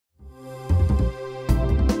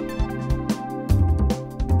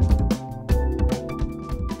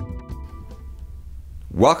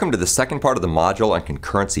Welcome to the second part of the module on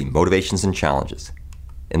concurrency motivations and challenges.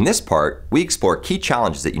 In this part, we explore key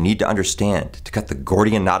challenges that you need to understand to cut the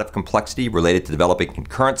Gordian knot of complexity related to developing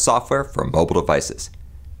concurrent software for mobile devices.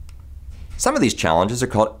 Some of these challenges are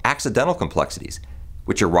called accidental complexities,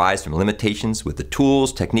 which arise from limitations with the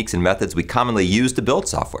tools, techniques, and methods we commonly use to build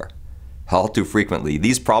software. All too frequently,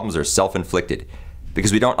 these problems are self-inflicted.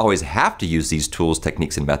 Because we don't always have to use these tools,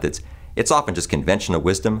 techniques, and methods, it's often just conventional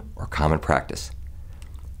wisdom or common practice.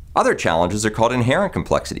 Other challenges are called inherent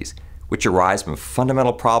complexities, which arise from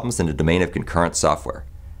fundamental problems in the domain of concurrent software.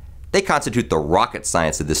 They constitute the rocket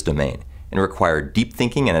science of this domain and require deep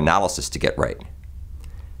thinking and analysis to get right.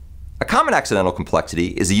 A common accidental complexity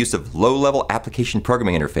is the use of low-level application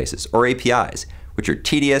programming interfaces, or APIs, which are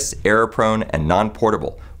tedious, error-prone, and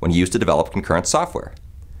non-portable when used to develop concurrent software.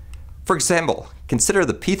 For example, consider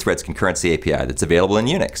the pthreads concurrency API that's available in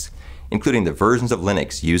Unix, including the versions of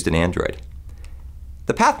Linux used in Android.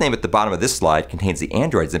 The path name at the bottom of this slide contains the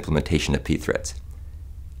Android's implementation of pthreads.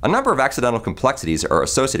 A number of accidental complexities are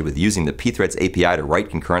associated with using the pthreads API to write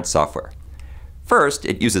concurrent software. First,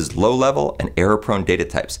 it uses low-level and error-prone data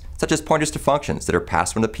types, such as pointers to functions that are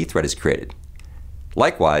passed when the pthread is created.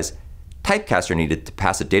 Likewise, typecasts are needed to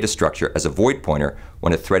pass a data structure as a void pointer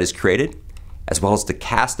when a thread is created, as well as to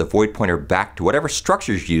cast the void pointer back to whatever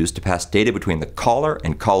structure is used to pass data between the caller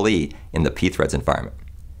and callee in the pthreads environment.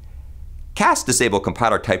 Casts disable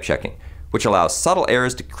compiler type checking, which allows subtle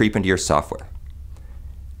errors to creep into your software.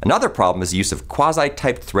 Another problem is the use of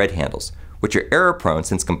quasi-typed thread handles, which are error-prone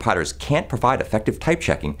since compilers can't provide effective type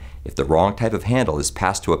checking if the wrong type of handle is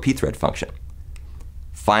passed to a pthread function.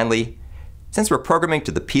 Finally, since we're programming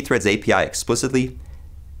to the pthreads API explicitly,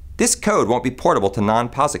 this code won't be portable to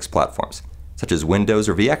non-POSIX platforms, such as Windows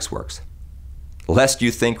or VxWorks. Lest you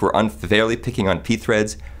think we're unfairly picking on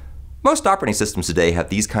pthreads, most operating systems today have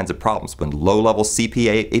these kinds of problems when low-level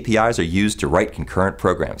CP APIs are used to write concurrent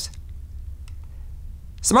programs.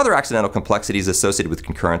 Some other accidental complexities associated with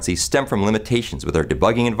concurrency stem from limitations with our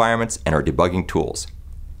debugging environments and our debugging tools.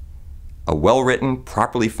 A well-written,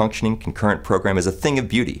 properly functioning concurrent program is a thing of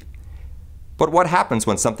beauty. But what happens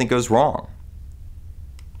when something goes wrong?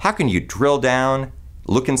 How can you drill down,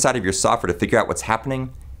 look inside of your software to figure out what's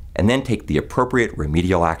happening, and then take the appropriate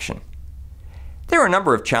remedial action? There are a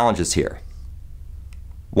number of challenges here.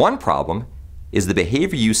 One problem is the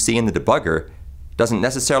behavior you see in the debugger doesn't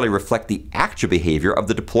necessarily reflect the actual behavior of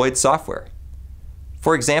the deployed software.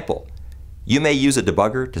 For example, you may use a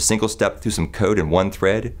debugger to single-step through some code in one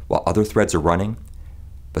thread while other threads are running,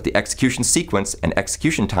 but the execution sequence and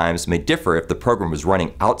execution times may differ if the program was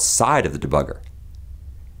running outside of the debugger.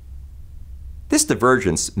 This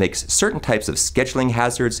divergence makes certain types of scheduling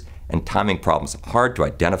hazards and timing problems hard to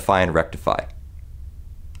identify and rectify.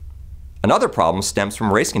 Another problem stems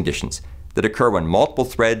from race conditions that occur when multiple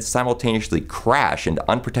threads simultaneously crash into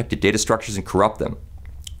unprotected data structures and corrupt them,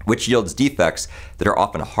 which yields defects that are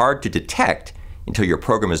often hard to detect until your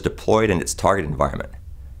program is deployed in its target environment.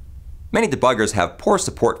 Many debuggers have poor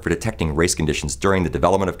support for detecting race conditions during the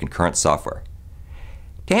development of concurrent software.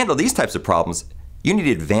 To handle these types of problems, you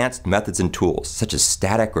need advanced methods and tools, such as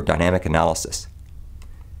static or dynamic analysis.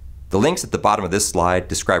 The links at the bottom of this slide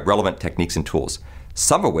describe relevant techniques and tools,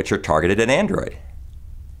 some of which are targeted at Android.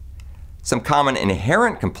 Some common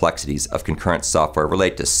inherent complexities of concurrent software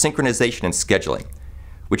relate to synchronization and scheduling,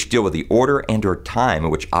 which deal with the order and/or time in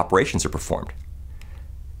which operations are performed.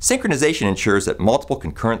 Synchronization ensures that multiple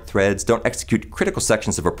concurrent threads don't execute critical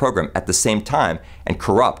sections of a program at the same time and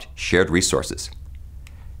corrupt shared resources.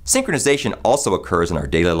 Synchronization also occurs in our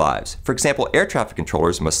daily lives. For example, air traffic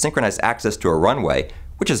controllers must synchronize access to a runway,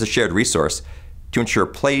 which is a shared resource, to ensure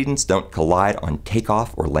planes don't collide on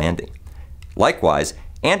takeoff or landing. Likewise,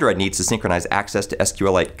 Android needs to synchronize access to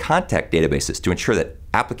SQLite contact databases to ensure that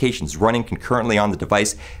applications running concurrently on the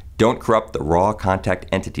device don't corrupt the raw contact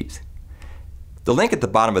entities. The link at the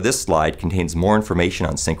bottom of this slide contains more information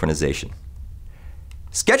on synchronization.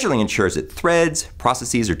 Scheduling ensures that threads,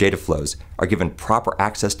 processes, or data flows are given proper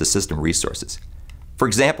access to system resources. For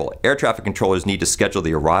example, air traffic controllers need to schedule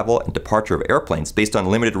the arrival and departure of airplanes based on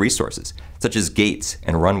limited resources, such as gates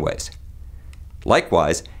and runways.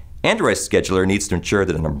 Likewise, Android's scheduler needs to ensure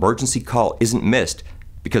that an emergency call isn't missed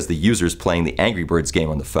because the user is playing the Angry Birds game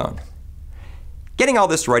on the phone. Getting all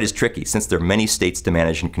this right is tricky since there are many states to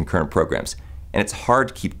manage in concurrent programs, and it's hard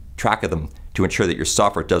to keep track of them to ensure that your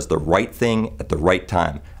software does the right thing at the right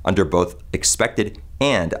time under both expected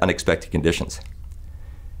and unexpected conditions.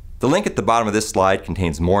 The link at the bottom of this slide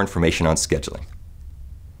contains more information on scheduling.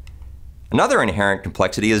 Another inherent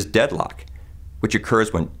complexity is deadlock, which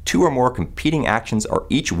occurs when two or more competing actions are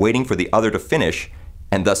each waiting for the other to finish,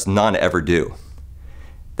 and thus none ever do.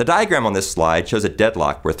 The diagram on this slide shows a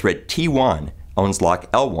deadlock where thread T1 owns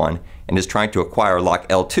lock L1 and is trying to acquire lock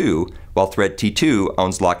L2, while thread T2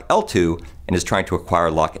 owns lock L2 and is trying to acquire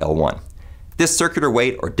lock L1. This circular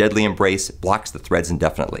wait or deadly embrace blocks the threads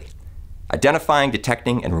indefinitely. Identifying,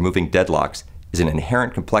 detecting, and removing deadlocks is an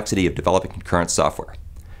inherent complexity of developing concurrent software.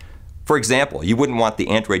 For example, you wouldn't want the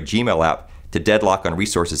Android Gmail app to deadlock on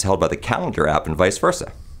resources held by the Calendar app and vice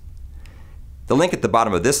versa. The link at the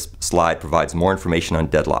bottom of this slide provides more information on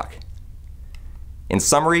deadlock. In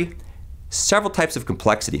summary, several types of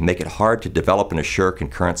complexity make it hard to develop and assure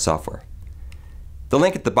concurrent software. The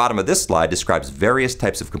link at the bottom of this slide describes various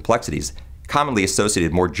types of complexities commonly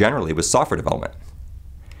associated more generally with software development.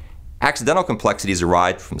 Accidental complexities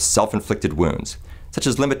arise from self-inflicted wounds, such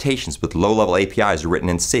as limitations with low-level APIs written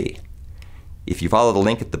in C. If you follow the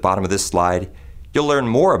link at the bottom of this slide, you'll learn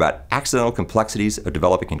more about accidental complexities of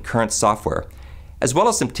developing concurrent software, as well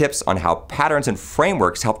as some tips on how patterns and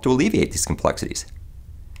frameworks help to alleviate these complexities.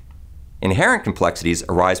 Inherent complexities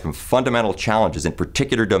arise from fundamental challenges in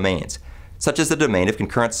particular domains, such as the domain of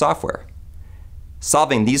concurrent software.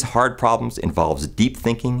 Solving these hard problems involves deep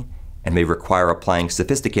thinking and may require applying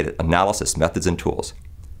sophisticated analysis methods and tools.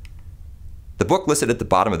 The book listed at the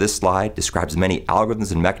bottom of this slide describes many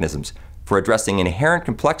algorithms and mechanisms for addressing inherent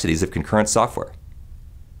complexities of concurrent software.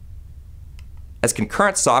 As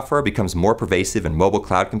concurrent software becomes more pervasive in mobile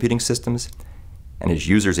cloud computing systems, and as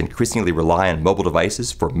users increasingly rely on mobile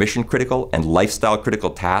devices for mission-critical and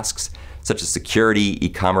lifestyle-critical tasks such as security,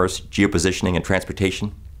 e-commerce, geopositioning, and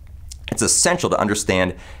transportation, it's essential to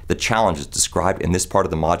understand the challenges described in this part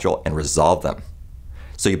of the module and resolve them,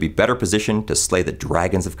 so you'll be better positioned to slay the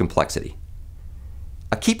dragons of complexity.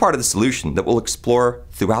 A key part of the solution that we'll explore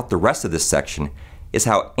throughout the rest of this section is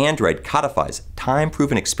how Android codifies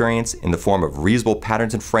time-proven experience in the form of reusable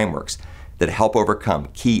patterns and frameworks that help overcome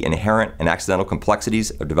key inherent and accidental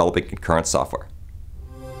complexities of developing concurrent software.